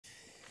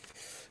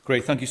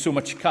Great, thank you so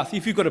much, Kathy.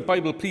 If you've got a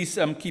Bible, please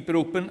keep it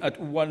open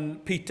at 1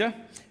 Peter.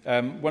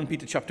 1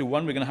 Peter chapter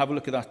 1, we're going to have a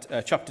look at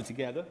that chapter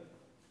together.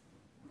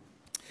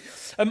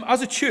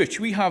 As a church,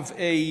 we have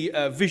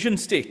a vision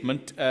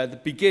statement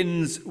that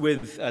begins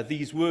with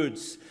these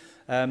words,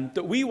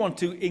 that we want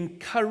to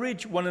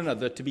encourage one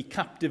another to be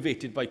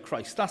captivated by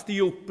Christ. That's the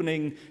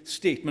opening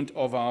statement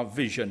of our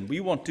vision.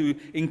 We want to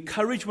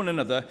encourage one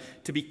another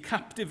to be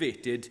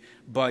captivated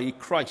by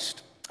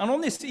Christ. And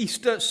on this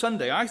Easter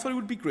Sunday, I thought it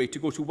would be great to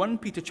go to 1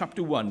 Peter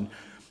chapter 1,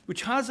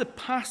 which has a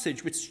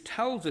passage which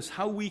tells us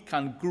how we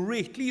can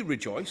greatly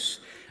rejoice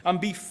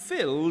and be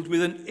filled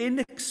with an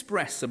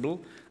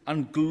inexpressible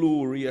and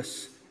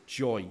glorious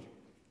joy.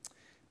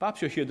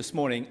 Perhaps you're here this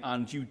morning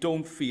and you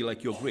don't feel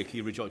like you're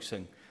greatly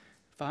rejoicing.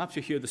 Perhaps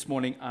you're here this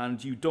morning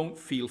and you don't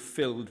feel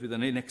filled with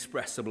an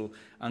inexpressible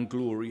and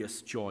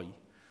glorious joy.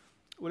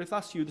 Well, if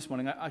that's you this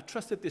morning, I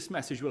trust that this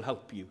message will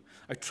help you.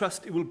 I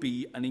trust it will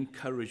be an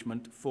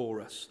encouragement for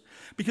us.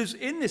 Because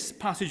in this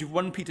passage of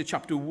 1 Peter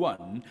chapter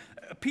 1,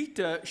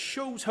 Peter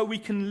shows how we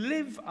can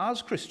live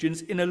as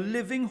Christians in a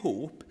living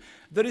hope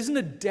that isn't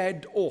a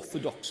dead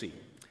orthodoxy,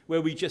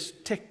 where we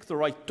just tick the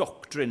right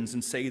doctrines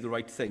and say the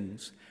right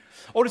things.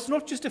 Or it's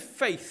not just a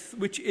faith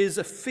which is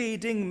a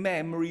fading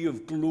memory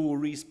of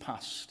glories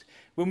past,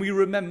 when we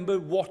remember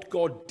what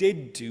God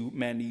did do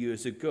many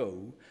years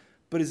ago,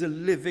 but is a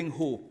living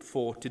hope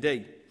for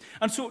today.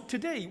 And so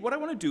today, what I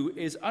want to do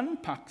is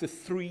unpack the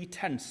three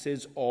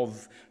tenses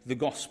of the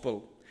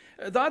gospel.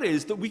 That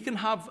is, that we can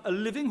have a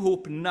living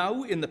hope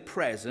now in the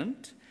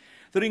present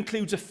that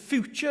includes a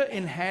future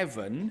in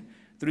heaven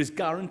that is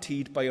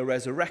guaranteed by a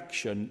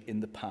resurrection in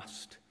the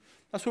past.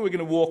 That's what we're going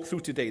to walk through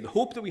today. The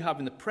hope that we have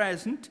in the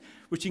present,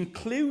 which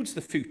includes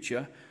the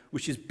future,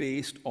 which is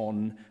based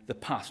on the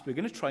past. We're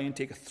going to try and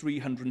take a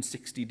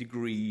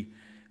 360-degree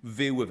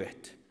view of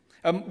it.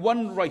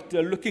 One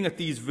writer, looking at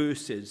these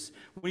verses,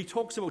 when he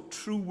talks about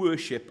true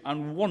worship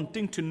and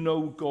wanting to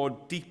know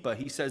God deeper,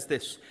 he says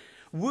this: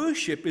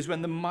 worship is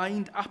when the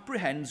mind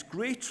apprehends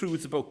great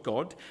truths about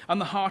God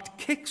and the heart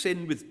kicks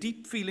in with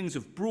deep feelings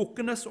of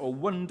brokenness or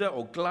wonder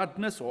or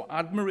gladness or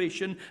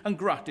admiration and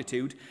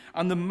gratitude,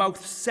 and the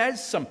mouth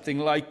says something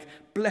like,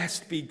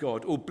 "Blessed be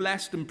God," or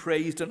 "Blessed and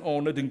praised and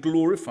honoured and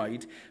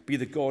glorified be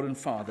the God and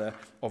Father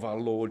of our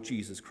Lord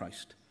Jesus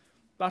Christ."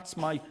 That's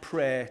my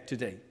prayer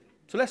today.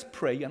 So let's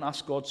pray and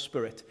ask God's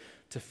Spirit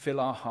to fill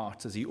our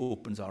hearts as he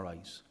opens our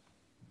eyes.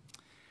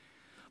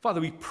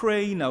 Father, we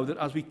pray now that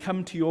as we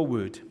come to your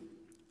word,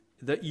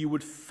 that you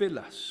would fill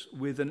us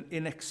with an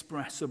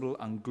inexpressible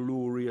and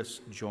glorious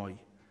joy.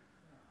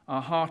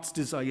 Our heart's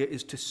desire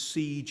is to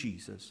see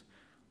Jesus.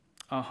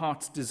 Our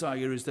heart's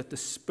desire is that the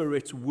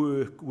Spirit's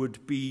work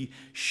would be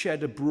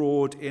shed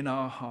abroad in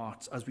our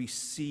hearts as we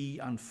see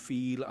and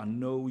feel and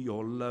know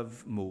your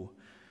love more.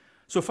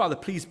 So, Father,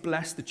 please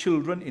bless the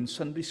children in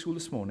Sunday school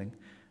this morning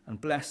and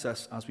bless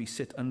us as we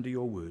sit under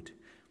your word.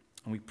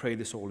 And we pray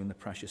this all in the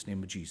precious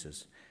name of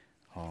Jesus.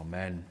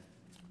 Amen.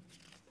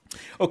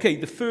 Okay,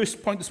 the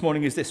first point this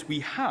morning is this: we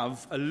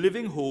have a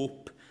living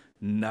hope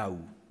now.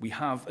 We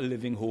have a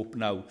living hope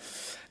now.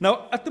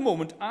 Now, at the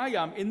moment, I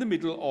am in the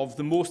middle of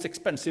the most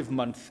expensive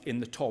month in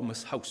the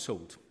Thomas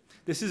household.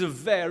 This is a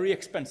very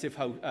expensive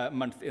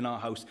month in our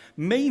house,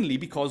 mainly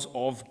because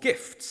of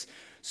gifts.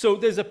 So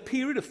there's a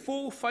period of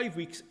 4 or 5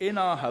 weeks in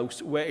our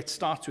house where it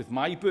starts with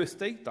my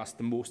birthday. That's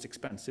the most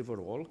expensive of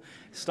all.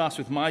 It starts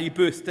with my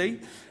birthday.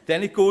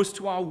 Then it goes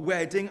to our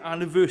wedding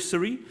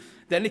anniversary.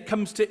 Then it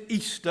comes to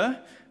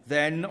Easter.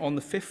 Then on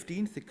the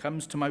 15th, it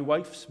comes to my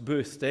wife's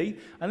birthday.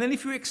 And then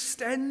if you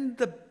extend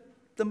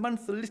the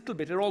month a little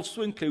bit, it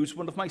also includes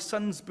one of my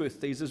son's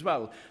birthdays as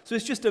well. So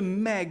it's just a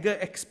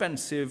mega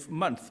expensive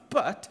month.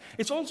 But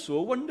it's also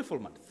a wonderful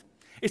month.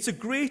 It's a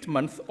great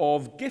month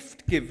of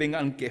gift giving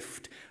and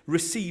gift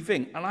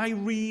receiving. And I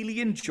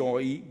really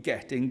enjoy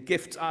getting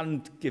gifts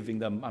and giving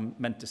them. I'm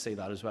meant to say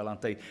that as well,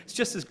 aren't I? It's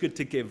just as good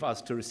to give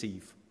as to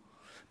receive.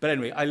 But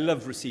anyway, I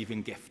love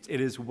receiving gifts. It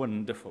is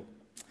wonderful.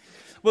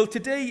 Well,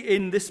 today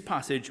in this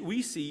passage,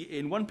 we see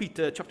in 1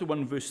 Peter chapter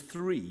 1, verse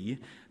 3,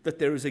 that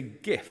there is a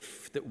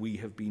gift that we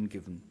have been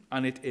given.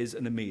 And it is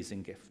an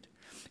amazing gift.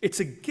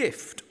 It's a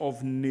gift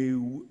of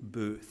new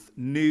birth,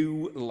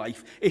 new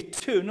life,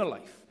 eternal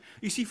life.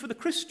 You see, for the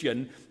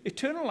Christian,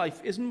 eternal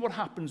life isn't what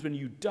happens when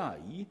you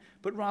die,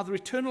 but rather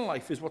eternal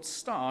life is what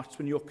starts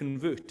when you're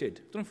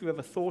converted. I don't know if you've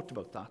ever thought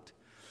about that.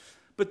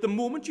 But the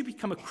moment you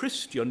become a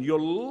Christian, your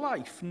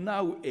life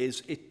now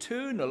is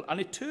eternal.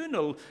 And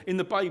eternal in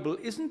the Bible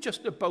isn't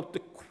just about the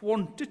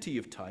quantity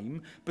of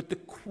time, but the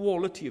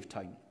quality of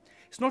time.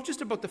 It's not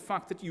just about the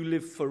fact that you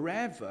live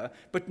forever,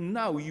 but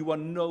now you are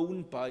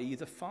known by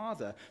the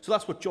Father. So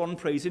that's what John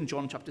prays in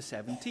John chapter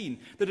 17,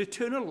 that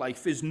eternal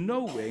life is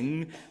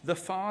knowing the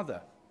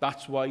Father.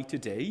 That's why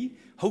today,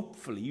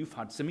 hopefully, you've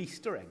had some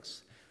Easter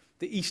eggs.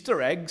 The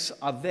Easter eggs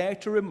are there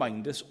to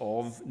remind us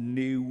of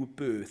new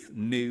birth,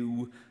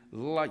 new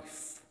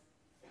life.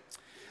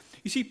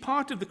 You see,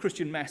 part of the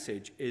Christian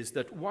message is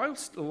that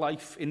whilst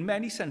life in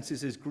many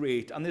senses is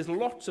great, and there's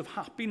lots of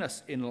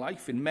happiness in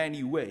life in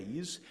many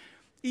ways,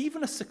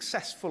 even a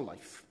successful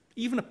life,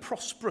 even a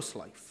prosperous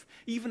life,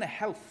 even a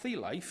healthy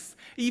life,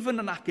 even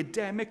an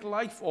academic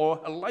life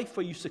or a life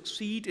where you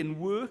succeed in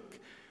work,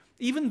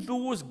 even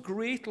those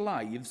great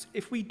lives,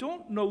 if we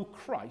don't know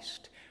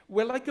Christ,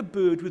 we're like a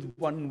bird with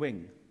one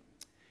wing.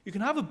 You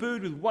can have a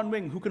bird with one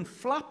wing who can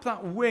flap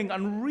that wing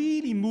and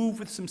really move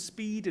with some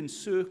speed in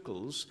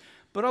circles,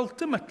 but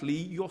ultimately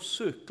you're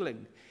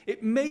circling.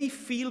 It may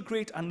feel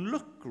great and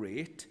look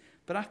great,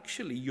 but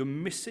actually you're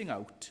missing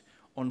out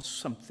on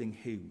something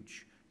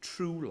huge,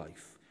 true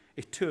life,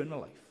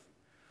 eternal life.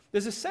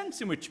 There's a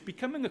sense in which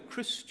becoming a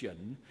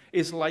Christian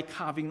is like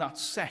having that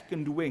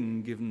second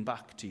wing given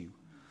back to you,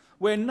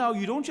 where now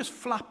you don't just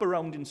flap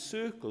around in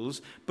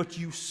circles, but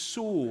you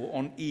soar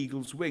on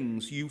eagle's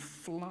wings, you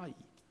fly.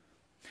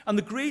 And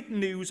the great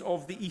news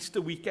of the Easter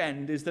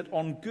weekend is that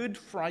on Good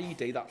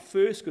Friday, that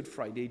first Good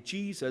Friday,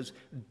 Jesus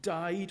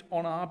died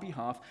on our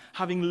behalf,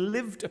 having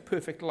lived a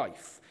perfect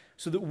life,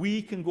 so that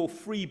we can go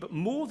free. But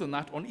more than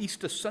that, on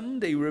Easter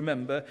Sunday,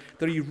 remember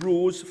that he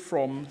rose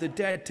from the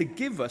dead to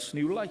give us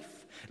new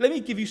life. Let me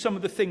give you some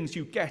of the things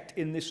you get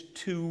in this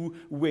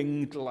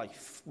two-winged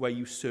life where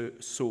you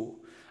soar.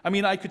 I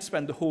mean, I could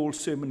spend the whole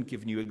sermon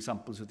giving you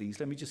examples of these.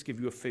 Let me just give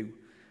you a few.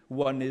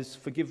 One is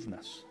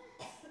forgiveness.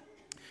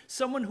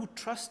 Someone who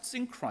trusts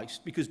in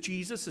Christ because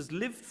Jesus has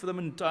lived for them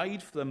and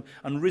died for them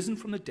and risen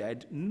from the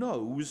dead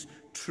knows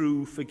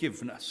true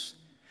forgiveness.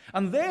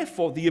 And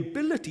therefore the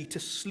ability to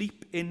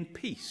sleep in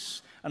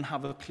peace and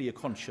have a clear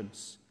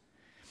conscience.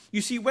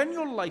 You see, when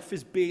your life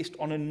is based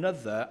on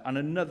another and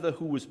another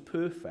who was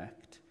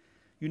perfect,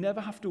 you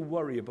never have to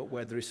worry about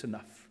whether it's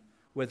enough,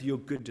 whether you're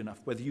good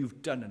enough, whether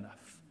you've done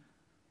enough.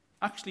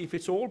 Actually, if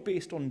it's all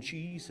based on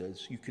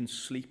Jesus, you can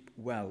sleep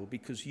well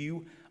because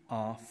you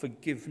are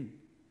forgiven.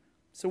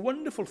 It's a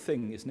wonderful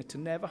thing, isn't it, to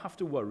never have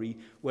to worry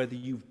whether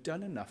you've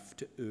done enough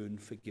to earn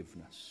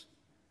forgiveness.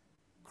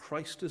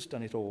 Christ has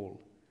done it all.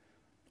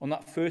 On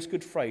that first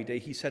Good Friday,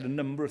 he said a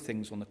number of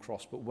things on the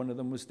cross, but one of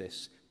them was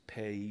this: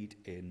 paid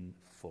in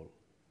full.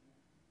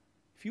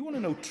 If you want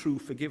to know true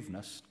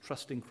forgiveness,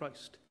 trust in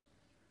Christ.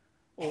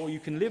 Or you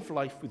can live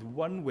life with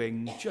one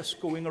wing,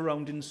 just going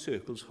around in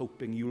circles,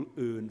 hoping you'll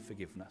earn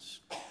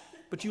forgiveness.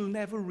 But you'll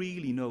never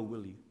really know,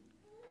 will you?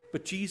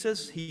 But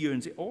Jesus, he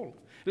earns it all.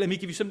 Let me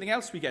give you something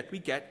else we get. We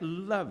get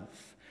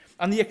love.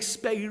 And the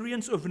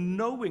experience of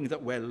knowing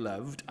that we're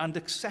loved and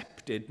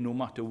accepted no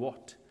matter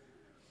what.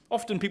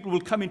 Often people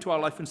will come into our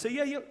life and say,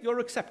 yeah, you're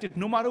accepted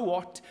no matter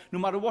what. No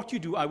matter what you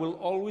do, I will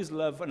always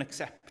love and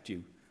accept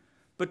you.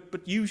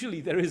 But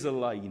usually there is a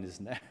line,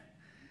 isn't there?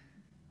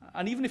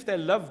 And even if their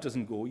love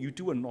doesn't go, you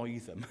do annoy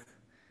them.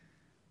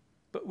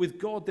 But with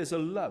God, there's a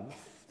love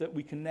that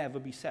we can never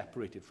be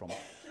separated from.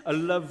 A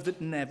love that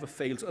never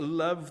fails. A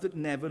love that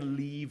never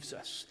leaves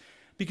us.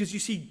 Because you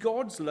see,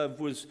 God's love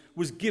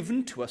was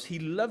given to us. He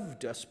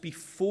loved us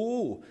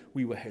before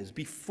we were his,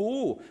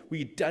 before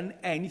we'd done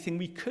anything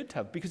we could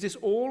have, because it's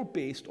all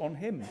based on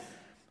him.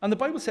 And the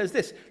Bible says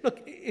this: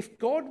 look, if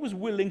God was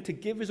willing to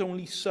give his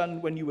only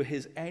son when you were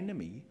his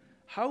enemy,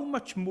 how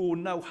much more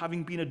now,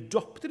 having been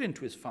adopted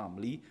into his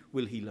family,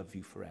 will he love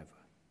you forever?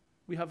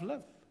 We have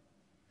love.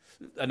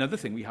 Another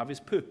thing we have is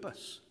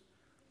purpose.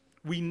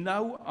 We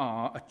now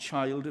are a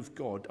child of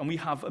God, and we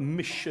have a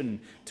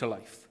mission to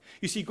life.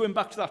 You see, going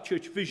back to that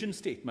church vision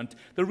statement,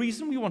 the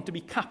reason we want to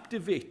be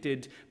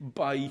captivated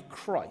by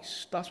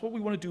Christ, that's what we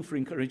want to do for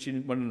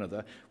encouraging one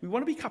another. We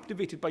want to be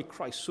captivated by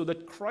Christ so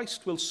that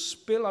Christ will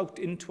spill out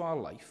into our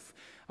life,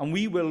 and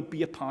we will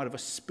be a part of a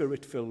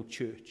spirit-filled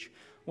church.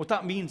 What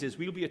that means is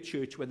we'll be a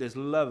church where there's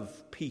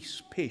love,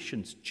 peace,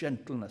 patience,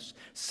 gentleness,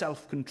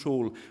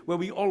 self-control, where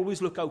we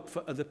always look out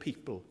for other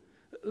people.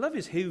 Love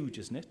is huge,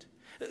 isn't it?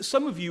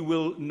 Some of you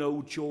will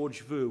know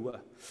George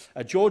Verwer.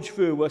 George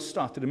Verwer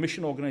started a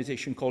mission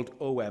organisation called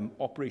OM,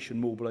 Operation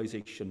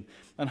Mobilisation,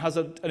 and has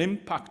an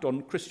impact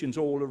on Christians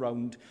all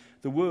around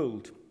the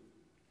world.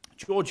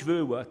 George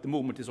Verwer at the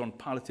moment is on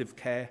palliative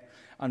care,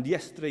 and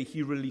yesterday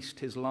he released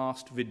his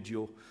last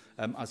video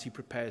as he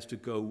prepares to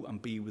go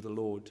and be with the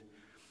Lord.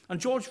 And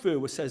George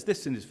Verwer says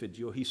this in his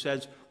video. He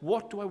says,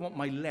 what do I want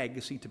my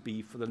legacy to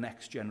be for the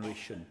next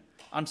generation?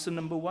 Answer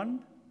number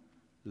one,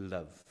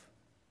 love.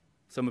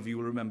 Some of you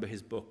will remember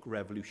his book,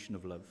 Revolution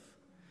of Love.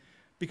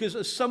 Because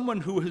as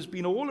someone who has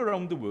been all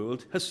around the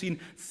world, has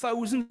seen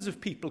thousands of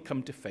people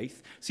come to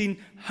faith,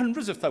 seen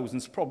hundreds of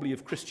thousands probably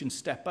of Christians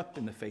step up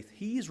in the faith,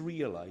 he's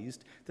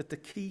realized that the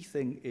key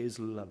thing is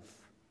love.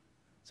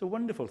 It's a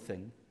wonderful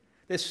thing.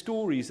 There's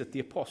stories that the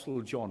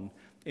Apostle John,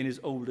 in his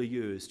older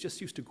years,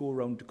 just used to go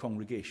around to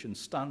congregations,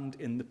 stand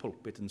in the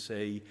pulpit and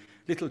say,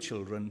 little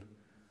children,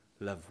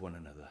 love one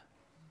another.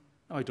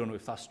 Now, I don't know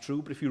if that's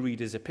true, but if you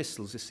read his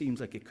epistles, it seems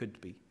like it could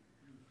be.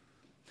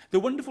 The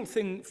wonderful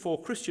thing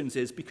for Christians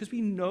is, because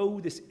we know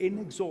this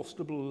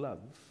inexhaustible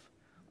love,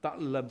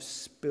 that love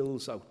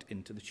spills out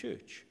into the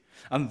church.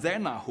 And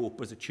then our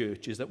hope as a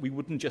church is that we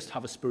wouldn't just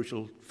have a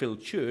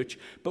spiritual-filled church,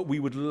 but we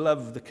would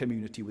love the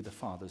community with the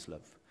Father's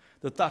love.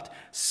 That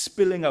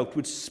spilling out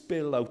would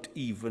spill out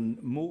even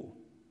more.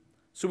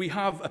 So we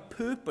have a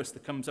purpose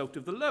that comes out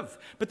of the love.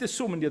 But there's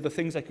so many other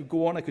things I could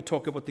go on. I could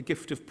talk about the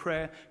gift of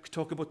prayer. I could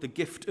talk about the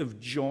gift of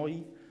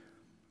joy.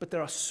 But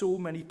there are so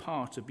many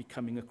parts of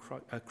becoming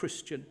a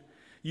Christian.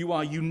 You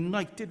are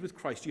united with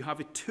Christ. You have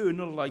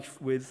eternal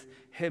life with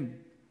him.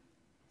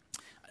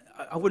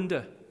 I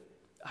wonder,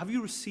 have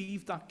you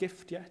received that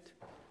gift yet?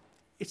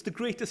 It's the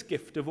greatest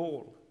gift of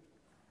all.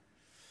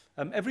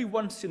 Every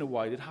once in a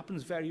while, it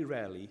happens very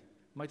rarely,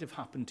 might have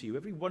happened to you,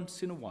 every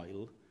once in a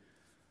while,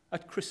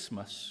 at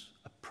Christmas,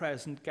 a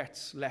present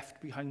gets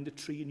left behind the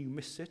tree and you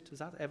miss it. Has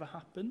that ever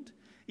happened?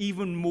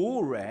 Even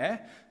more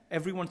rare,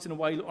 every once in a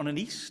while on an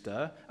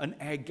Easter, an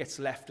egg gets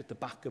left at the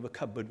back of a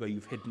cupboard where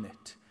you've hidden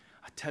it.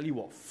 I tell you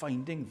what,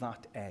 finding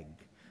that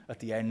egg at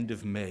the end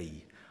of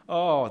May,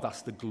 oh,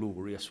 that's the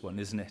glorious one,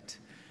 isn't it?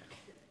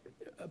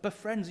 But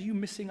friends, are you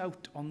missing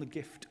out on the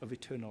gift of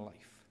eternal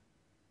life?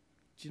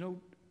 Do you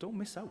know, don't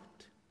miss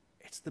out.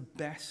 It's the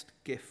best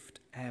gift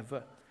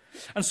ever.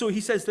 And so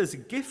he says there's a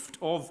gift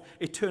of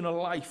eternal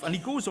life. And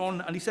he goes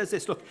on and he says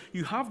this, look,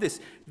 you have this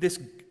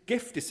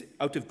gift is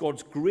out of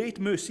God's great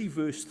mercy,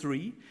 verse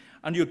 3,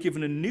 and you're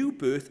given a new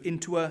birth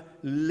into a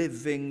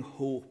living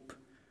hope.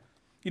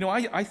 You know,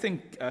 I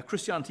think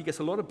Christianity gets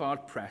a lot of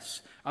bad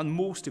press, and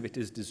most of it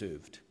is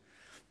deserved.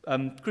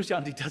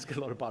 Christianity does get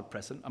a lot of bad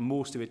press, and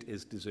most of it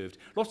is deserved.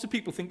 Lots of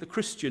people think that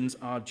Christians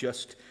are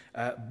just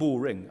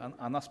boring,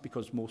 and that's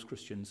because most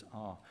Christians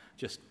are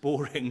just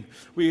boring.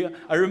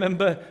 I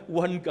remember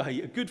one guy,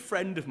 a good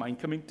friend of mine,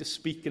 coming to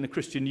speak in a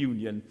Christian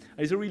union.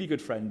 He's a really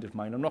good friend of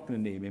mine. I'm not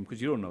going to name him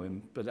because you don't know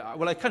him, but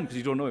well, I can because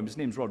you don't know him. His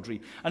name's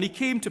Rodri, and he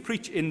came to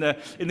preach in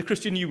the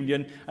Christian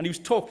union, and he was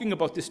talking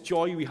about this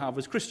joy we have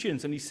as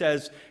Christians, and he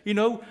says, you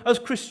know, as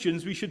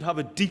Christians we should have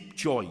a deep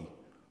joy,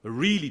 a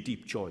really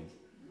deep joy.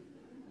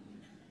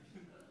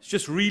 It's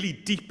just really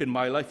deep in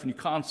my life, and you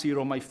can't see it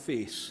on my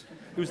face.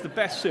 It was the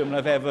best sermon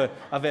I've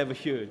ever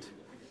heard.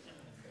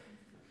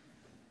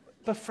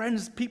 But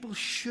friends, people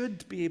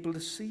should be able to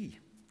see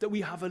that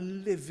we have a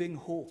living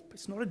hope.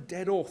 It's not a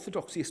dead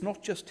orthodoxy. It's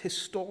not just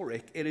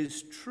historic. It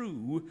is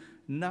true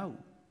now.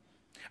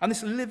 And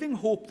this living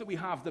hope that we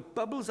have that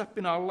bubbles up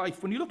in our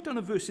life, when you look down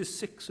at verses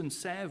 6 and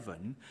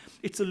 7,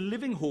 it's a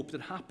living hope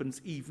that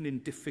happens even in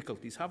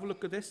difficulties. Have a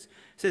look at this.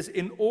 It says,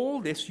 in all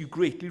this you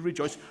greatly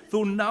rejoice,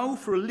 though now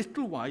for a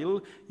little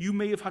while you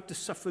may have had to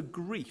suffer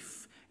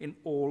grief in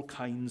all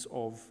kinds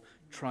of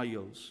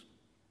trials.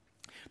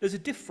 There's a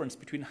difference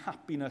between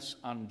happiness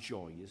and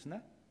joy, isn't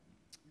there?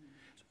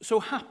 So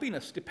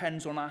happiness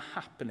depends on our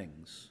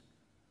happenings.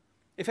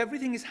 If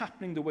everything is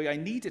happening the way I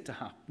need it to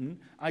happen,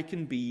 I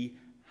can be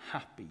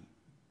happy.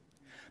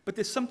 But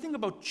there's something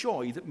about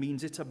joy that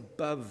means it's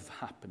above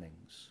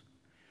happenings.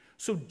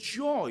 So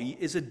joy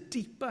is a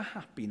deeper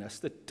happiness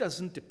that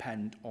doesn't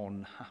depend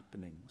on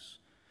happenings.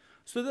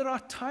 So there are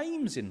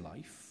times in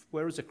life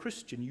where as a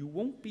Christian you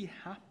won't be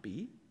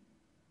happy,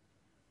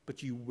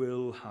 but you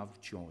will have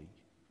joy,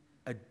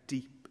 a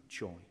deep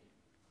joy.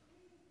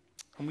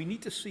 And we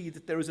need to see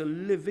that there is a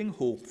living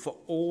hope for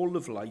all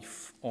of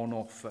life on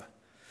offer.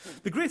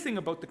 The great thing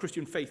about the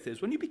Christian faith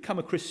is when you become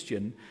a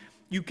Christian,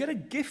 you get a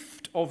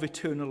gift of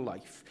eternal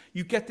life.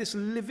 You get this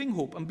living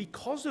hope. And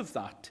because of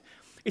that,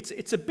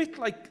 it's a bit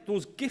like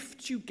those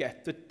gifts you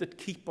get that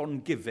keep on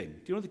giving.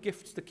 Do you know the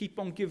gifts that keep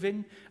on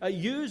giving?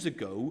 Years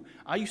ago,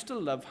 I used to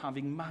love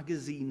having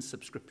magazine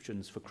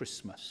subscriptions for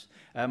Christmas.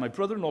 My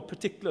brother-in-law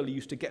particularly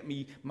used to get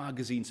me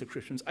magazine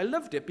subscriptions. I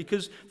loved it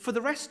because for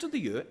the rest of the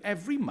year,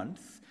 every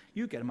month,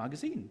 you get a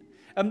magazine.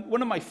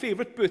 One of my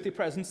favourite birthday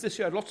presents this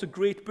year, I had lots of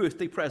great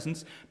birthday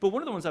presents, but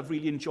one of the ones I've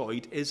really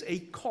enjoyed is a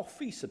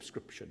coffee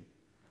subscription.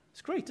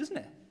 It's great, isn't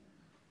it?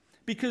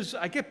 Because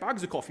I get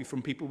bags of coffee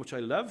from people which I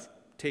love.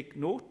 Take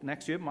note,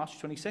 next year, March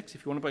 26,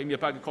 if you want to buy me a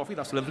bag of coffee,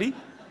 that's lovely.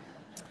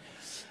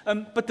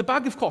 But the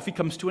bag of coffee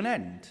comes to an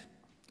end.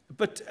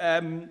 But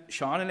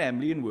Sian and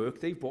Emily in work,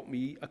 they've bought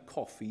me a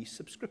coffee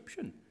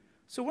subscription.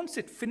 So once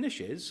it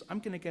finishes, I'm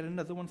going to get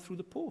another one through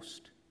the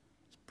post.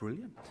 It's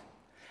brilliant.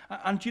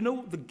 And you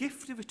know, the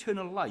gift of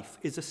eternal life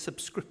is a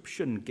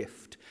subscription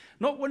gift.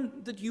 Not one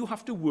that you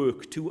have to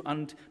work to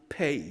and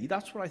pay.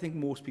 That's what I think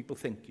most people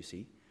think, you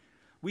see.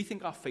 We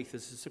think our faith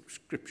is a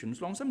subscription. As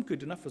long as I'm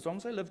good enough, as long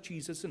as I love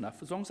Jesus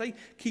enough, as long as I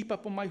keep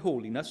up on my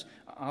holiness,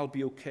 I'll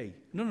be okay.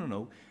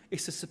 No.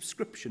 It's a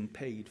subscription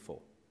paid for.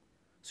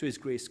 So his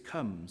grace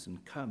comes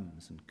and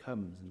comes and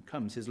comes and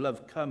comes. His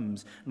love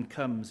comes and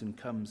comes and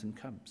comes and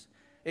comes.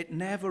 It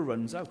never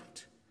runs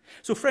out.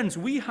 So friends,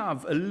 we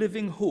have a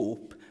living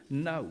hope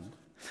now.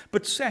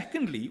 But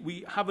secondly,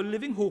 we have a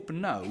living hope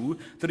now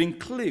that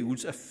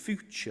includes a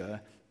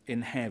future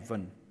in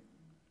heaven.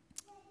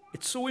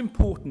 It's so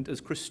important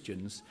as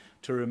Christians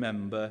to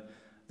remember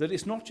that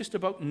it's not just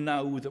about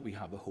now that we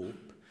have a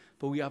hope,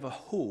 but we have a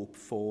hope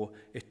for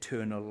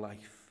eternal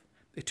life.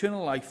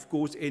 Eternal life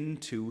goes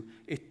into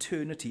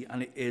eternity,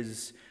 and it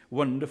is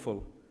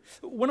wonderful.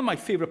 One of my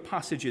favourite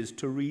passages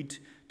to read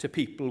to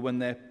people when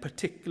they're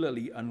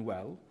particularly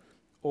unwell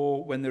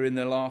or when they're in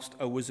their last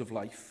hours of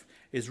life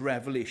is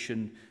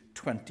Revelation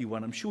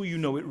 21. I'm sure you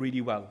know it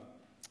really well.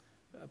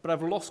 but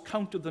I've lost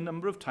count of the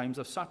number of times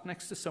I've sat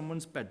next to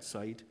someone's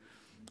bedside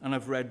and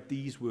I've read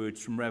these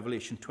words from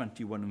Revelation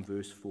 21 and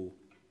verse 4.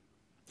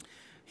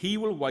 He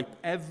will wipe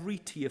every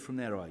tear from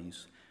their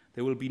eyes.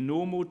 There will be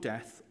no more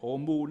death or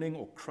mourning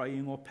or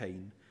crying or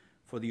pain,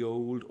 for the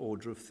old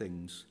order of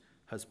things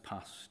has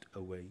passed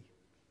away.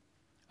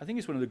 I think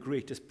it's one of the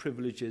greatest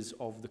privileges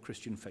of the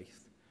Christian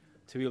faith,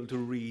 to be able to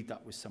read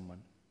that with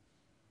someone.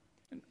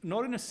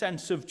 Not in a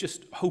sense of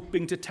just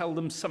hoping to tell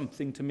them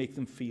something to make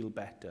them feel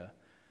better,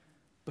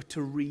 but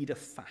to read a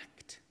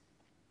fact,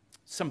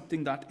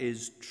 something that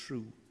is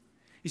true.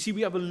 You see,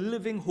 we have a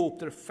living hope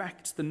that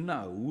affects the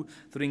now,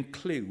 that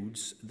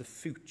includes the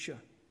future.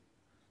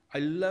 I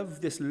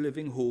love this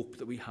living hope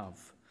that we have.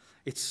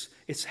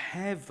 It's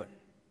heaven.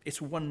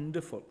 It's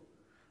wonderful.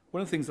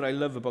 One of the things that I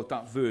love about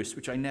that verse,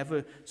 which I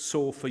never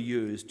saw for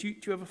years, do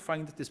you ever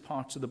find that there's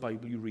parts of the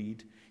Bible you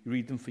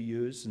read them for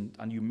years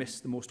and you miss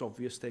the most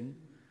obvious thing?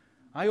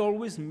 I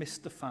always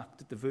missed the fact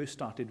that the verse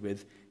started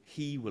with,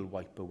 he will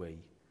wipe away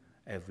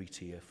every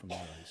tear from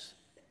their eyes.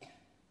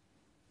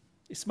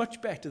 It's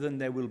much better than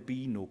there will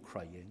be no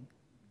crying.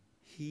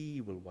 He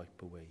will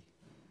wipe away.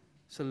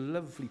 It's a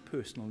lovely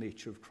personal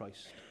nature of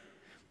Christ.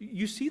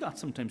 You see that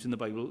sometimes in the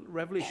Bible.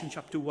 Revelation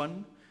chapter 1.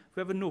 Have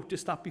you ever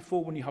noticed that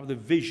before when you have the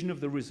vision of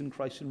the risen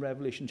Christ in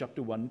Revelation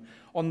chapter 1?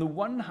 On the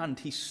one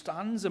hand, he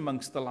stands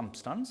amongst the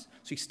lampstands.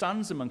 So he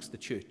stands amongst the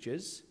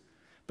churches.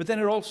 But then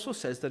it also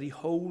says that he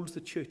holds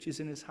the churches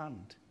in his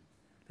hand.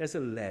 There's a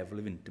level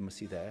of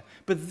intimacy there.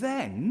 But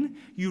then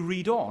you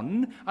read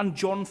on, and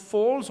John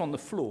falls on the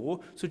floor,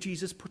 so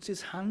Jesus puts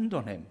his hand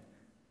on him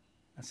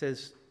and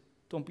says,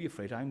 don't be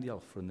afraid, I'm the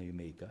Alpha and the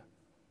Omega.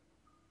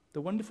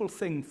 The wonderful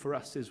thing for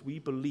us is we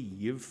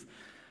believe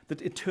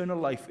that eternal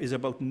life is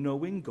about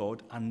knowing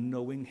God and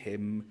knowing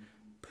him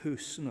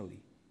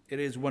personally. It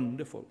is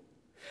wonderful.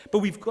 But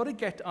we've got to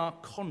get our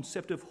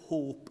concept of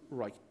hope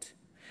right.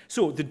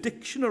 So the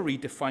dictionary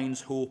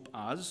defines hope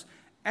as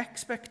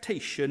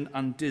expectation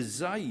and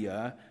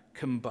desire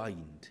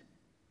combined.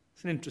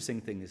 It's an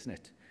interesting thing, isn't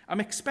it? I'm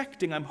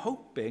expecting, I'm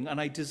hoping, and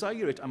I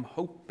desire it, I'm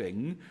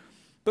hoping.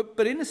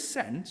 But in a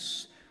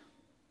sense,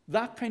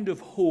 that kind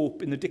of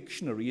hope in the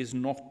dictionary is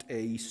not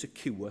a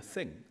secure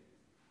thing.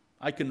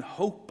 I can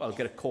hope I'll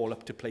get a call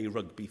up to play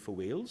rugby for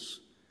Wales.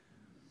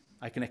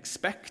 I can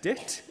expect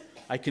it.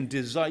 I can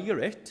desire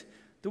it.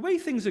 The way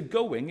things are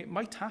going, it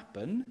might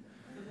happen,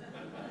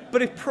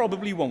 but it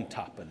probably won't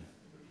happen.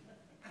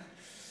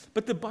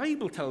 But the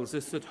Bible tells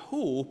us that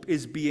hope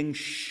is being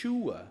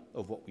sure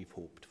of what we've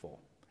hoped for.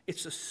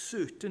 It's a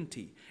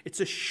certainty. It's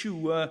a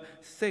sure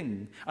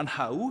thing. And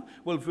how?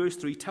 Well, verse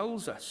 3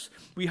 tells us.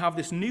 We have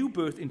this new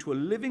birth into a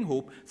living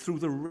hope through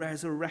the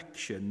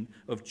resurrection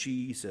of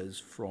Jesus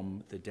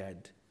from the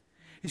dead.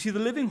 You see, the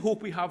living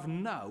hope we have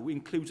now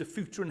includes a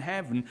future in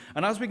heaven.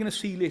 And as we're going to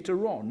see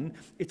later on,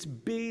 it's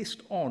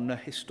based on a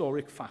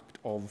historic fact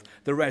of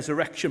the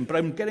resurrection. But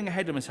I'm getting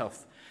ahead of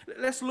myself.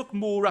 Let's look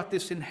more at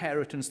this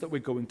inheritance that we're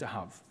going to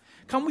have.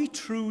 Can we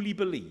truly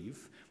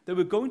believe that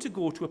we're going to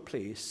go to a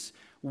place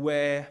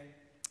where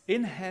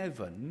in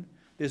heaven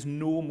there's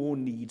no more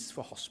needs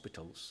for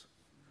hospitals?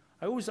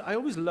 I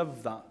always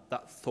love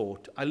that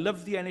thought. I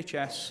love the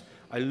NHS.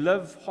 I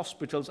love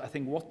hospitals. I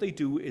think what they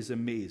do is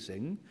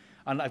amazing.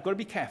 And I've got to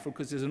be careful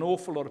because there's an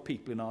awful lot of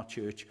people in our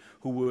church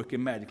who work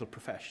in medical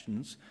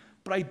professions.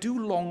 But I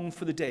do long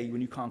for the day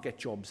when you can't get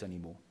jobs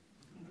anymore.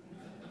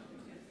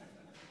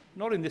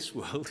 Not in this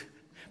world.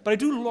 But I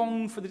do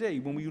long for the day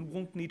when we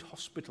won't need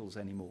hospitals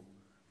anymore.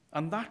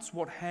 And that's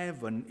what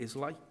heaven is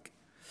like.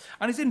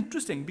 And it's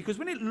interesting because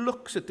when it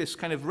looks at this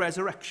kind of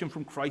resurrection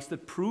from Christ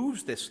that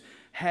proves this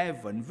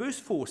heaven, verse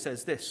 4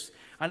 says this,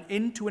 and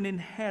into an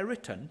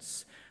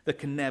inheritance that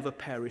can never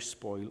perish,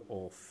 spoil,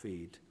 or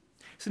fade.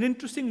 It's an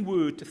interesting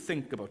word to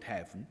think about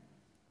heaven.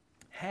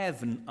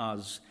 Heaven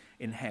as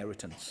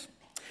inheritance.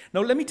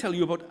 Now, let me tell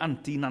you about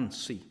Auntie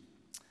Nancy.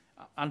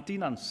 Auntie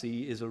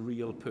Nancy is a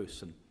real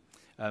person.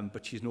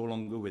 But she's no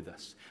longer with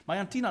us. My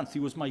Auntie Nancy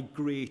was my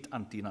great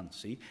Auntie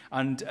Nancy,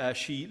 and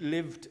she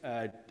lived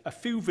a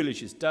few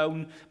villages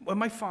down. When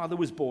my father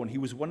was born, he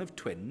was one of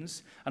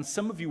twins, and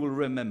some of you will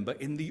remember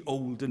in the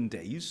olden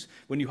days,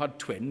 when you had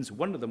twins,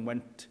 one of them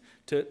went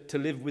to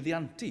live with the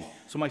auntie.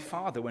 So my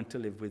father went to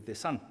live with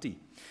this auntie.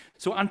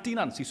 So Auntie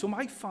Nancy, so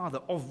my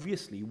father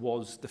obviously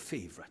was the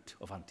favourite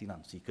of Auntie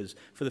Nancy, because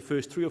for the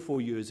first 3 or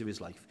 4 years of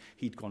his life,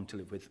 he'd gone to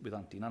live with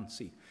Auntie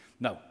Nancy.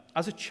 Now,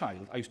 as a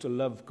child, I used to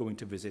love going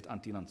to visit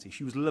Auntie Nancy.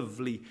 She was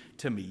lovely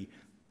to me,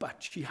 but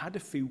she had a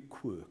few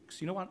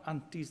quirks. You know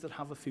aunties that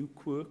have a few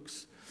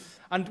quirks?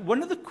 And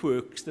one of the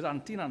quirks that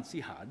Auntie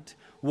Nancy had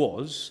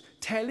was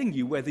telling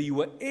you whether you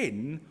were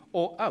in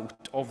or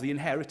out of the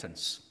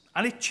inheritance.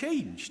 And it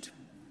changed.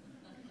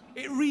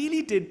 It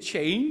really did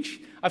change.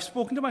 I've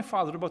spoken to my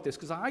father about this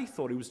because I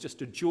thought it was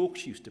just a joke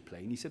she used to play.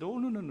 And he said, oh,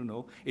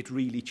 no, it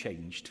really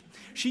changed.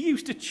 She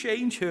used to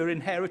change her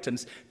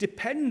inheritance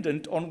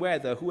dependent on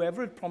whether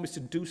whoever had promised to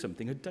do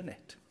something had done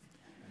it.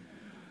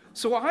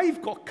 So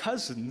I've got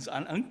cousins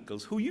and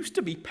uncles who used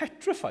to be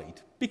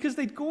petrified because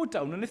they'd go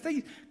down, and if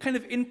they kind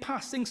of in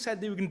passing said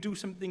they were going to do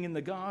something in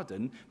the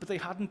garden, but they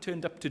hadn't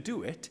turned up to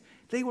do it,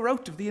 they were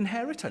out of the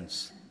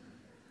inheritance.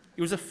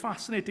 It was a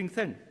fascinating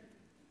thing.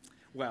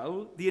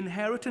 Well, the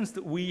inheritance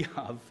that we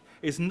have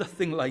is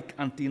nothing like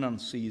Auntie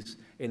Nancy's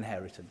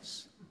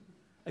inheritance.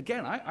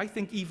 Again, I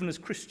think even as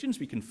Christians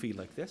we can feel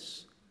like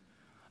this.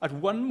 At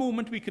one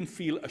moment we can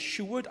feel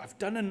assured, I've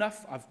done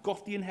enough, I've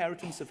got the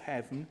inheritance of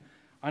heaven.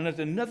 And at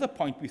another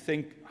point we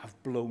think,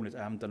 I've blown it,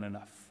 I haven't done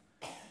enough.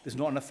 There's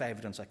not enough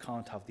evidence, I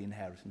can't have the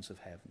inheritance of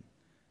heaven.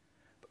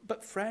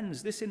 But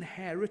friends, this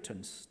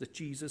inheritance that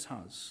Jesus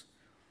has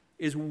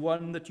is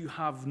one that you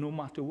have no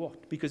matter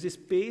what, because it's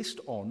based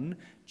on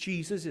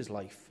Jesus'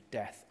 life,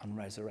 death, and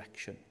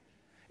resurrection.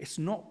 It's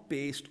not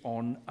based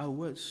on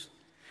ours.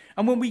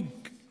 And when we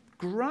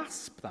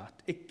grasp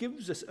that, it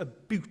gives us a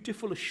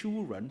beautiful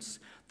assurance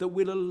that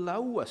will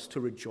allow us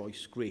to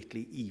rejoice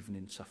greatly even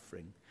in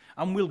suffering,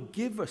 and will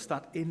give us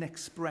that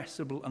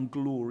inexpressible and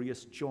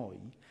glorious joy,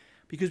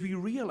 because we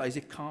realize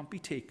it can't be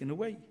taken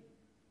away.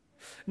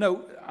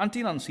 Now,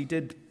 Auntie Nancy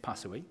did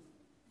pass away,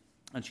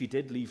 and she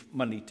did leave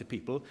money to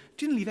people.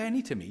 She didn't leave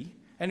any to me.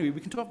 Anyway,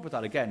 we can talk about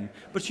that again.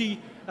 But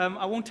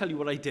I won't tell you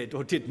what I did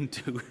or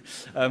didn't do.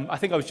 I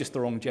think I was just the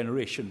wrong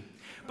generation.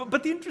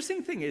 But the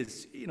interesting thing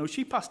is,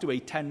 she passed away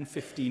 10,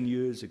 15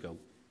 years ago.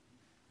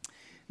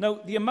 Now,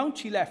 the amount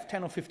she left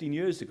 10 or 15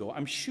 years ago,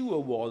 I'm sure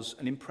was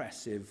an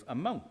impressive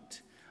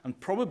amount. And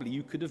probably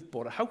you could have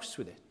bought a house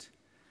with it.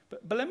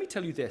 But let me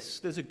tell you this,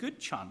 there's a good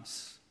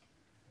chance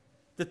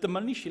that the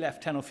money she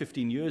left 10 or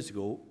 15 years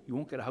ago, you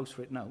won't get a house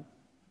for it now.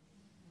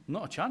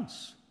 Not a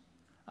chance.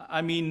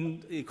 I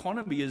mean, the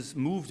economy has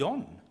moved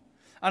on.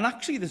 And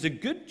actually, there's a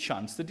good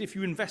chance that if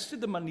you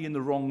invested the money in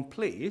the wrong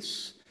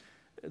place,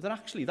 that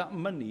actually that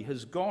money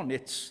has gone.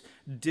 It's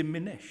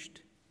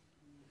diminished.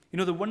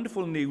 The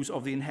wonderful news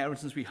of the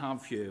inheritance we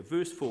have here,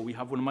 verse 4, we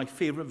have one of my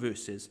favourite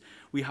verses.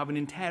 We have an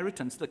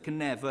inheritance that can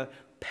never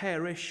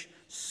perish,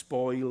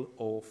 spoil,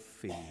 or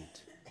fade.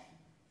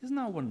 Isn't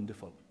that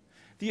wonderful?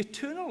 The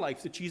eternal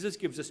life that Jesus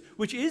gives us,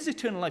 which is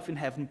eternal life in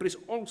heaven, but is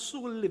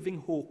also a living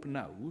hope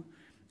now,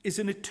 is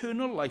an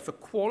eternal life, a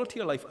quality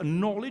of life, a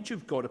knowledge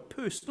of God, a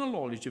personal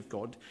knowledge of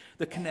God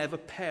that can never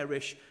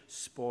perish,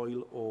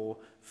 spoil, or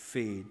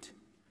fade.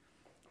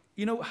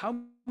 How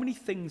many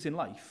things in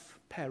life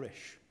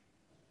perish?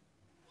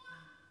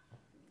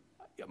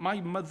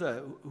 My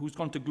mother, who's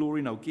gone to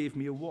glory now, gave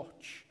me a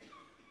watch.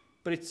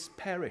 But it's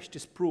perished,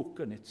 it's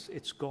broken,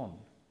 it's gone.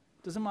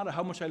 Doesn't matter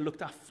how much I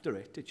looked after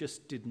it, it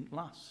just didn't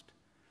last.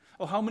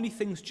 Or how many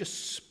things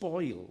just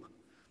spoil,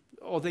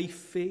 or they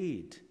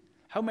fade.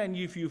 How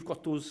many of you have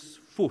got those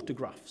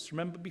photographs?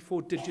 Remember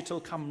before digital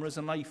cameras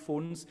and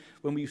iPhones,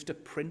 when we used to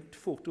print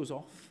photos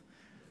off?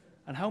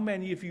 And how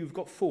many of you have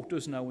got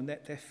photos now and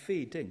they're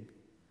fading?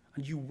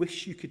 And you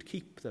wish you could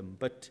keep them,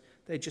 but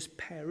they're just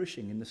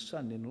perishing in the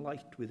sun, in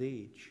light with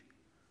age.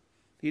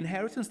 The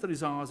inheritance that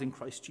is ours in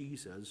Christ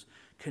Jesus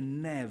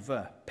can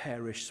never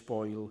perish,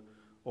 spoil,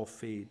 or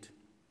fade.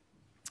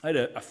 I had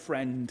a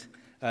friend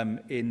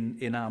in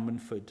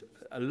Ammanford,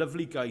 a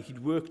lovely guy. He'd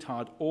worked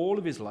hard all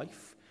of his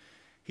life.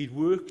 He'd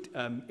worked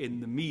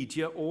in the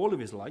media all of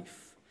his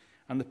life,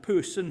 and the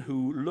person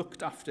who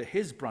looked after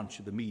his branch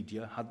of the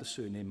media had the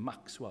surname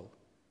Maxwell.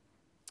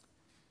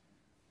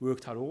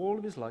 Worked hard all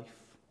of his life,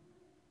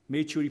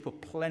 made sure he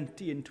put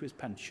plenty into his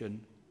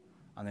pension,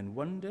 and then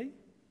one day,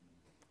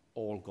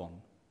 all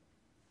gone.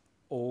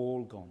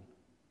 All gone.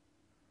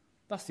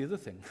 That's the other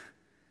thing.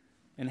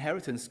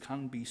 Inheritance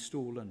can be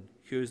stolen.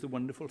 Here's the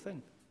wonderful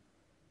thing.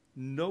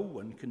 No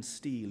one can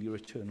steal your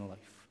eternal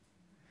life.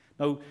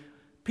 Now,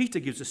 Peter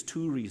gives us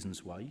two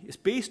reasons why. It's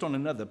based on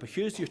another, but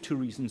here's your two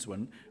reasons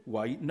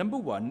why. Number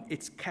one,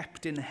 it's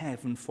kept in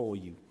heaven for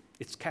you.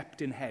 It's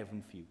kept in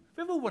heaven for you.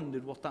 Have you ever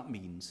wondered what that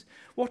means?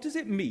 What does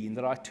it mean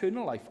that our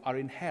eternal life, our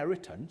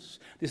inheritance,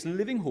 this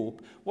living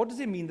hope, what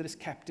does it mean that it's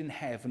kept in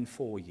heaven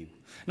for you?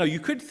 Now, you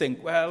could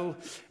think, well,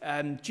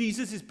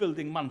 Jesus is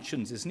building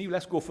mansions, isn't he?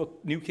 Let's go for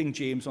New King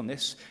James on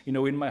this.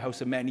 In my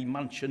house are many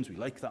mansions. We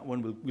like that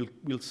one.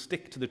 We'll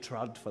stick to the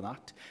trad for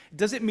that.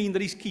 Does it mean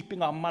that he's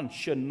keeping our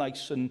mansion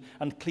nice and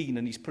clean,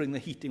 and he's putting the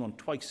heating on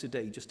twice a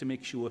day just to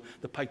make sure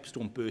the pipes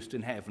don't burst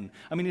in heaven?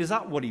 I mean, is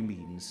that what he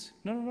means?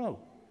 No.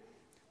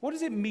 What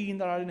does it mean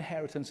that our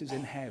inheritance is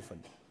in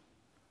heaven?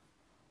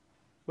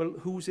 Well,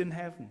 who's in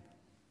heaven?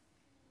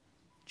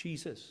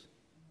 Jesus.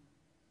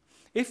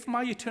 If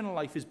my eternal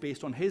life is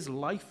based on his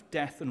life,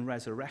 death, and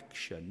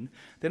resurrection,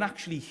 then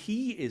actually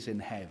he is in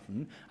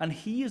heaven, and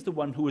he is the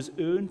one who has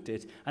earned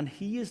it, and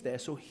he is there,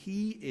 so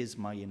he is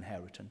my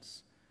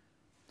inheritance.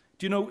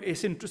 Do you know,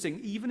 it's interesting,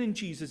 even in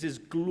Jesus'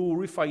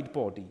 glorified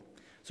body,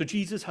 so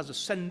Jesus has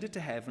ascended to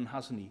heaven,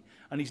 hasn't he?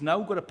 And he's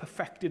now got a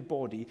perfected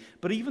body.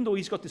 But even though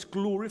he's got this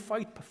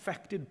glorified,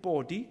 perfected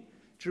body,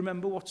 do you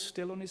remember what's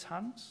still on his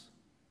hands?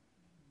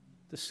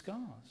 The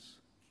scars.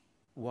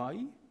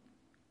 Why?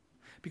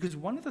 Because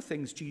one of the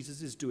things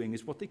Jesus is doing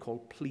is what they call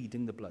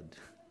pleading the blood.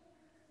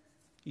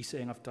 He's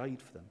saying, I've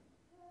died for them.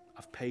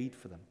 I've paid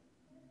for them.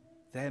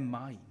 They're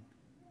mine.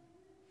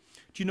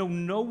 Do you know,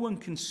 no one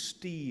can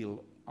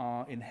steal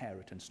our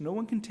inheritance. No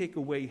one can take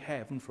away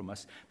heaven from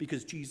us,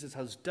 because Jesus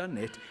has done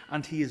it,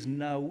 and he is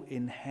now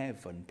in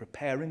heaven,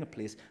 preparing a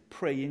place,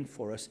 praying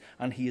for us,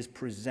 and he is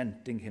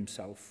presenting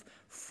himself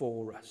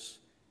for us.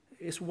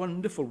 It's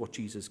wonderful what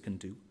Jesus can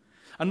do.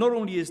 And not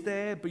only is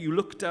there, but you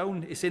look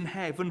down, it's in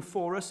heaven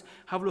for us.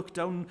 Have a look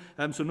down,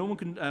 so no one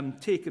can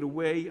take it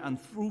away.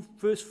 And through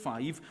verse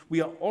 5,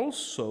 we are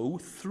also,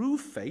 through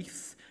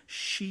faith,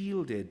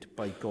 shielded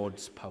by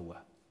God's power.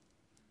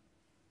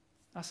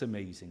 That's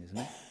amazing, isn't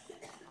it?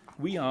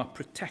 We are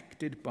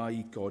protected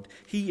by God.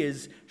 He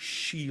is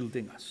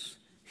shielding us.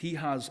 He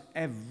has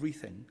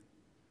everything.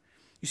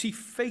 You see,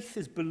 faith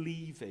is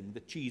believing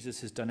that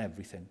Jesus has done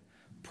everything,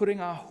 putting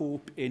our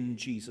hope in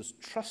Jesus,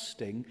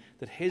 trusting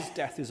that his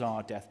death is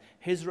our death,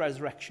 his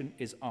resurrection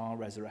is our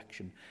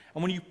resurrection.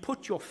 And when you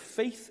put your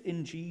faith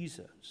in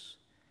Jesus,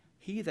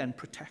 he then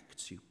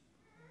protects you.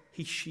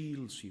 He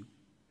shields you.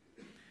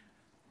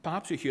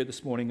 Perhaps you're here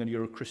this morning and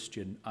you're a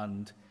Christian,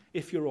 and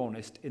if you're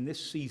honest, in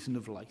this season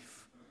of life,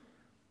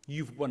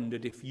 you've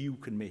wondered if you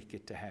can make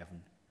it to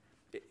heaven.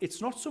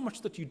 It's not so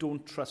much that you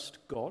don't trust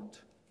God,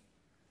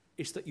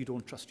 it's that you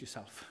don't trust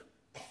yourself.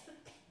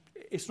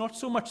 It's not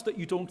so much that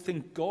you don't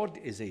think God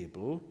is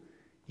able,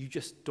 you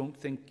just don't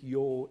think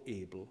you're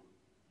able.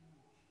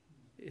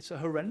 It's a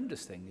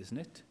horrendous thing, isn't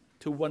it?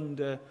 To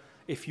wonder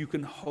if you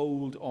can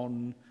hold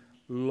on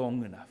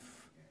long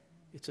enough.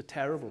 It's a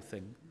terrible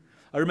thing.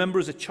 I remember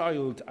as a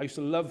child, I used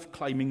to love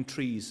climbing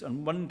trees.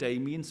 And one day,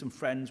 me and some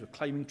friends were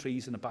climbing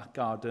trees in a back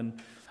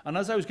garden. And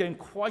as I was getting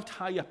quite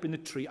high up in the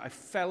tree, I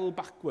fell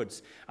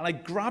backwards. And I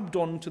grabbed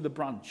onto the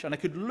branch. And I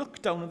could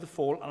look down at the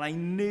fall. And I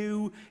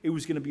knew it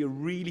was going to be a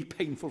really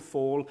painful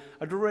fall.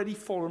 I'd already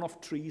fallen off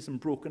trees and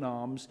broken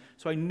arms.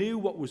 So I knew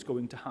what was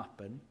going to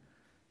happen.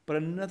 But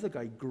another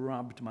guy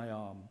grabbed my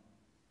arm.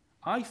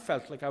 I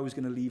felt like I was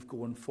going to leave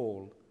go and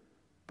fall.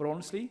 But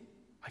honestly,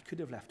 I could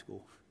have left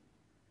go.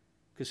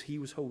 Because he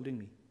was holding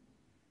me.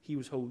 He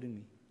was holding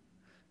me.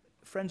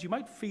 Friends, you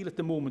might feel at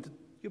the moment that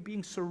you're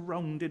being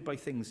surrounded by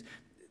things.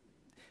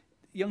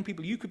 Young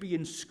people, you could be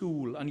in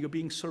school and you're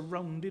being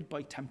surrounded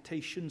by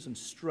temptations and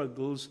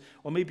struggles,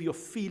 or maybe you're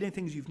feeling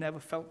things you've never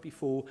felt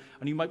before,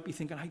 and you might be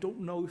thinking, I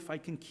don't know if I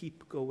can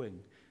keep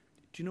going.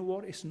 Do you know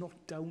what? It's not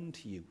down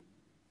to you.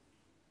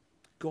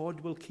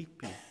 God will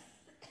keep you.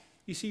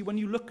 You see, when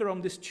you look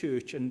around this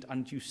church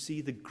and you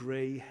see the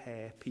grey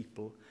hair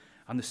people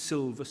and the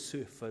silver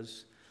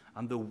surfers,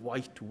 and the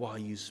white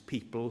wise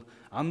people,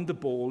 and the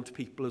bald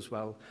people as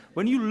well.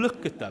 When you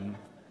look at them,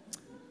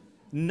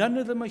 none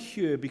of them are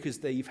here because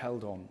they've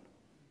held on.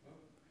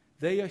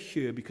 They are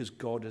here because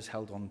God has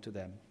held on to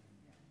them.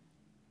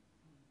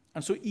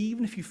 And so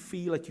even if you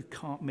feel like you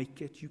can't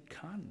make it, you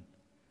can.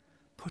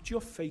 Put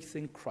your faith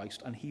in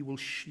Christ and he will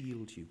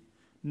shield you.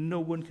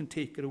 No one can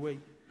take it away.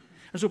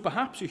 And so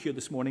perhaps you're here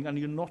this morning and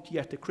you're not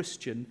yet a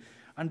Christian,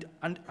 and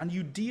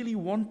you dearly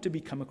want to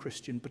become a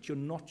Christian, but you're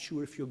not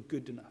sure if you're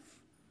good enough.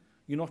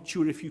 You're not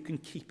sure if you can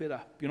keep it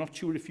up. You're not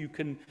sure if you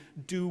can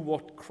do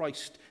what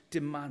Christ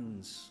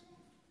demands.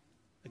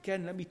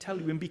 Again, let me tell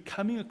you, in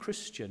becoming a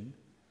Christian,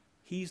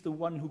 he's the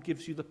one who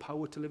gives you the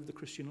power to live the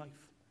Christian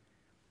life.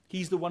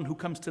 He's the one who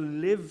comes to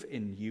live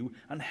in you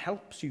and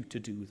helps you to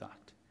do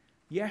that.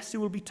 Yes, it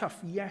will be tough.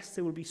 Yes,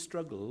 there will be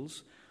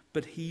struggles,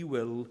 but he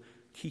will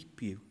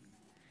keep you.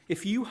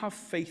 If you have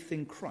faith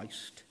in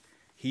Christ,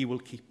 he will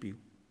keep you.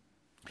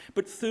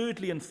 But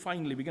thirdly and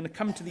finally, we're going to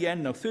come to the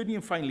end now. Thirdly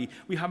and finally,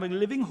 we have a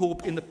living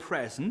hope in the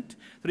present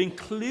that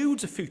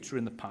includes a future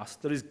in the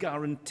past that is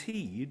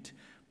guaranteed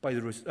by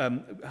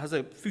has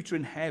a future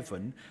in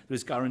heaven that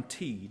is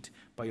guaranteed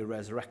by a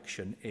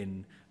resurrection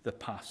in the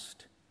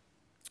past.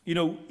 You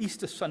know,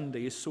 Easter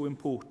Sunday is so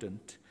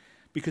important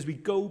because we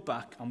go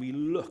back and we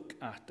look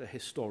at a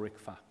historic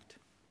fact.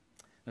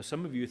 Now,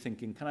 some of you are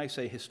thinking, can I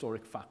say a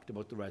historic fact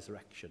about the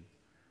resurrection?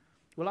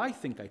 Well, I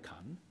think I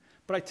can.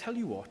 But I tell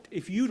you what,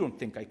 if you don't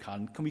think I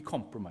can we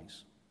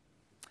compromise?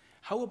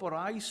 How about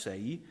I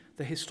say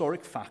the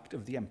historic fact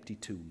of the empty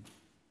tomb?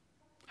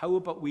 How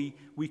about we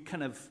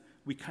kind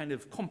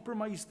of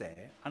compromise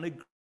there and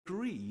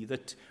agree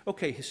that,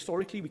 okay,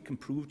 historically we can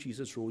prove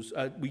Jesus rose,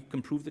 we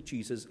can prove that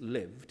Jesus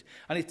lived,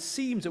 and it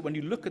seems that when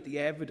you look at the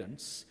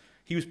evidence,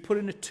 he was put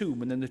in a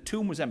tomb, and then the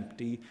tomb was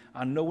empty,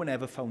 and no one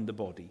ever found the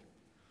body.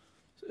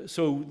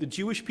 So the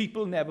Jewish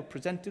people never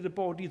presented a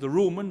body, the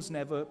Romans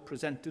never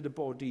presented a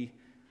body.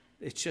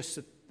 It's just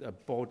that a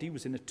body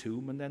was in a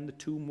tomb and then the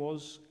tomb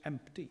was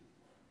empty.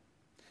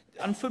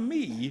 And for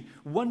me,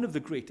 one of the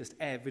greatest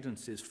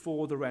evidences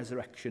for the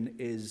resurrection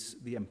is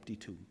the empty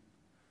tomb.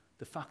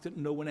 The fact that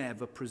no one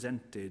ever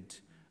presented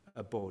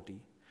a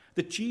body.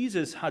 That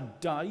Jesus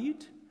had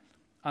died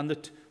and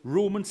that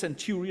Roman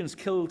centurions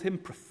killed him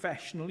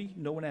professionally.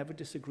 No one ever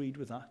disagreed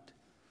with that.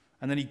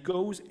 And then he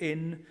goes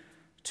in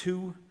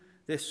to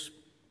this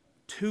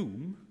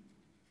tomb.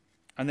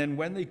 And then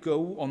when they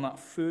go on that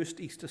first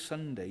Easter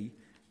Sunday,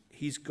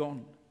 he's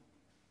gone.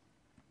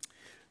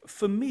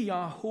 For me,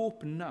 our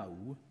hope now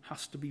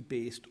has to be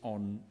based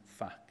on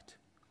fact.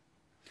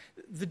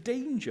 The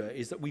danger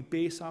is that we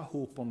base our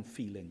hope on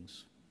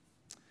feelings.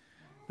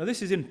 Now,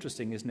 this is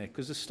interesting, isn't it?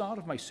 Because the start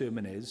of my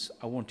sermon is,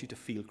 I want you to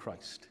feel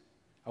Christ.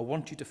 I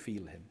want you to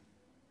feel him.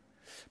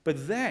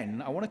 But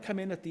then I want to come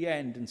in at the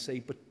end and say,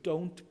 but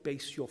don't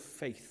base your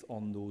faith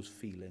on those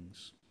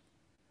feelings.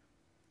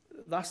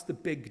 That's the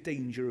big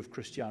danger of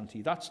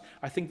Christianity. That's,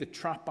 I think, the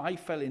trap I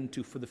fell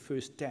into for the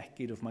first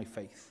decade of my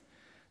faith.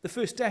 The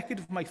first decade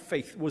of my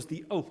faith was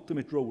the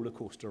ultimate roller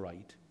coaster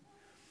ride.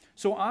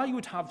 So I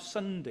would have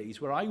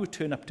Sundays where I would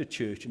turn up to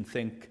church and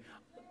think,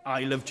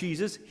 I love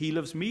Jesus, he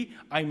loves me,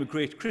 I'm a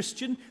great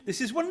Christian,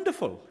 this is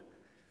wonderful.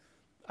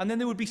 And then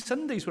there would be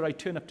Sundays where I'd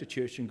turn up to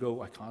church and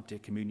go, I can't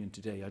take communion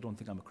today, I don't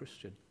think I'm a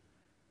Christian.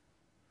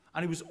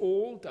 And it was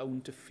all down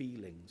to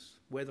feelings,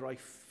 whether I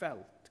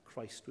felt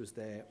Christ was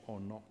there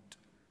or not.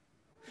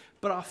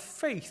 But our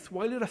faith,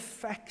 while it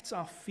affects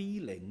our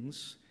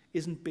feelings,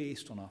 isn't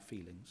based on our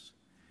feelings.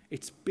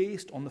 It's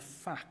based on the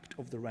fact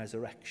of the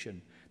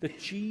resurrection, that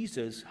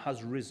Jesus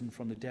has risen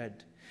from the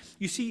dead.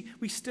 You see,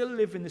 we still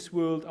live in this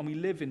world and we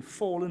live in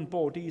fallen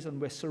bodies and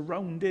we're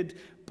surrounded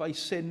by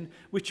sin,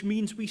 which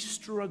means we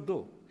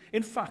struggle.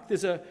 In fact,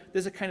 there's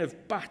a kind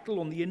of battle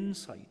on the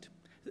inside.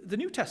 The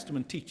New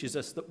Testament teaches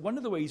us that one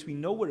of the ways we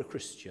know we're a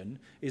Christian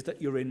is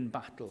that you're in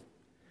battle.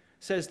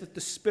 It says that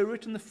the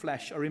spirit and the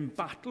flesh are in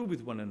battle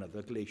with one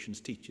another, Galatians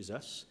teaches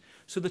us,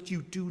 so that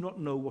you do not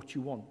know what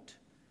you want.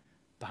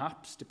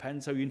 Perhaps,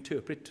 depends how you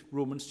interpret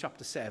Romans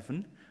chapter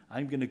 7.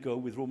 I'm going to go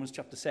with Romans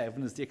chapter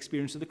 7 as the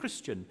experience of the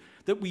Christian.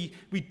 That we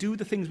do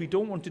the things we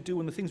don't want to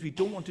do, and the things we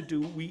don't want to do,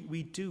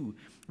 we do.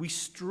 We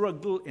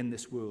struggle in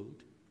this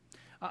world.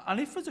 And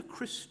if as a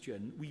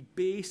Christian we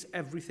base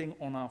everything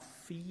on our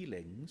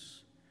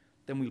feelings,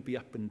 then we'll be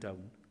up and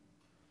down.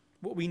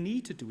 What we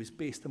need to do is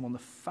base them on the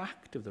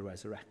fact of the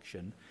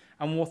resurrection.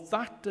 And what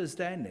that does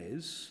then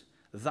is,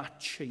 that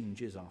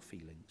changes our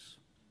feelings.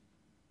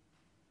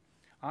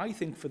 I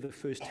think for the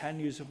first 10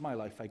 years of my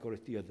life, I got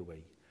it the other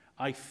way.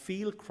 I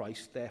feel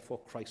Christ, therefore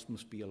Christ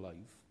must be alive.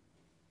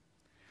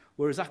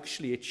 Whereas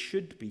actually it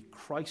should be,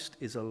 Christ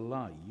is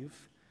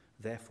alive,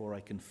 therefore I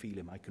can feel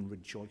him, I can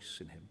rejoice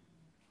in him.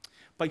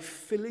 By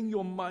filling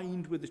your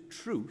mind with the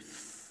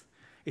truth,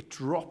 it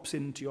drops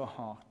into your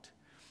heart.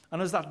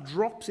 And as that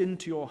drops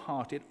into your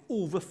heart, it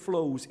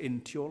overflows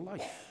into your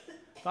life.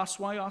 That's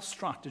why our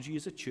strategy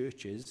as a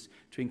church is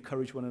to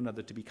encourage one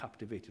another to be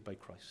captivated by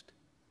Christ.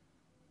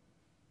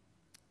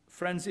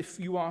 Friends, if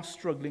you are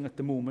struggling at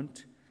the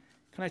moment,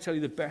 can I tell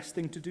you the best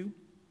thing to do?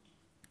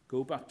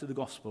 Go back to the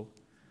gospel.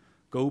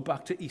 Go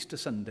back to Easter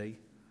Sunday.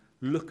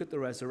 Look at the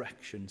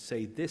resurrection.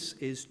 Say, this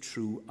is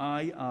true.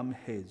 I am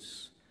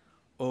his.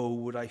 Oh,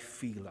 would I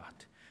feel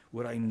that?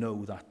 Would I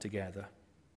know that together?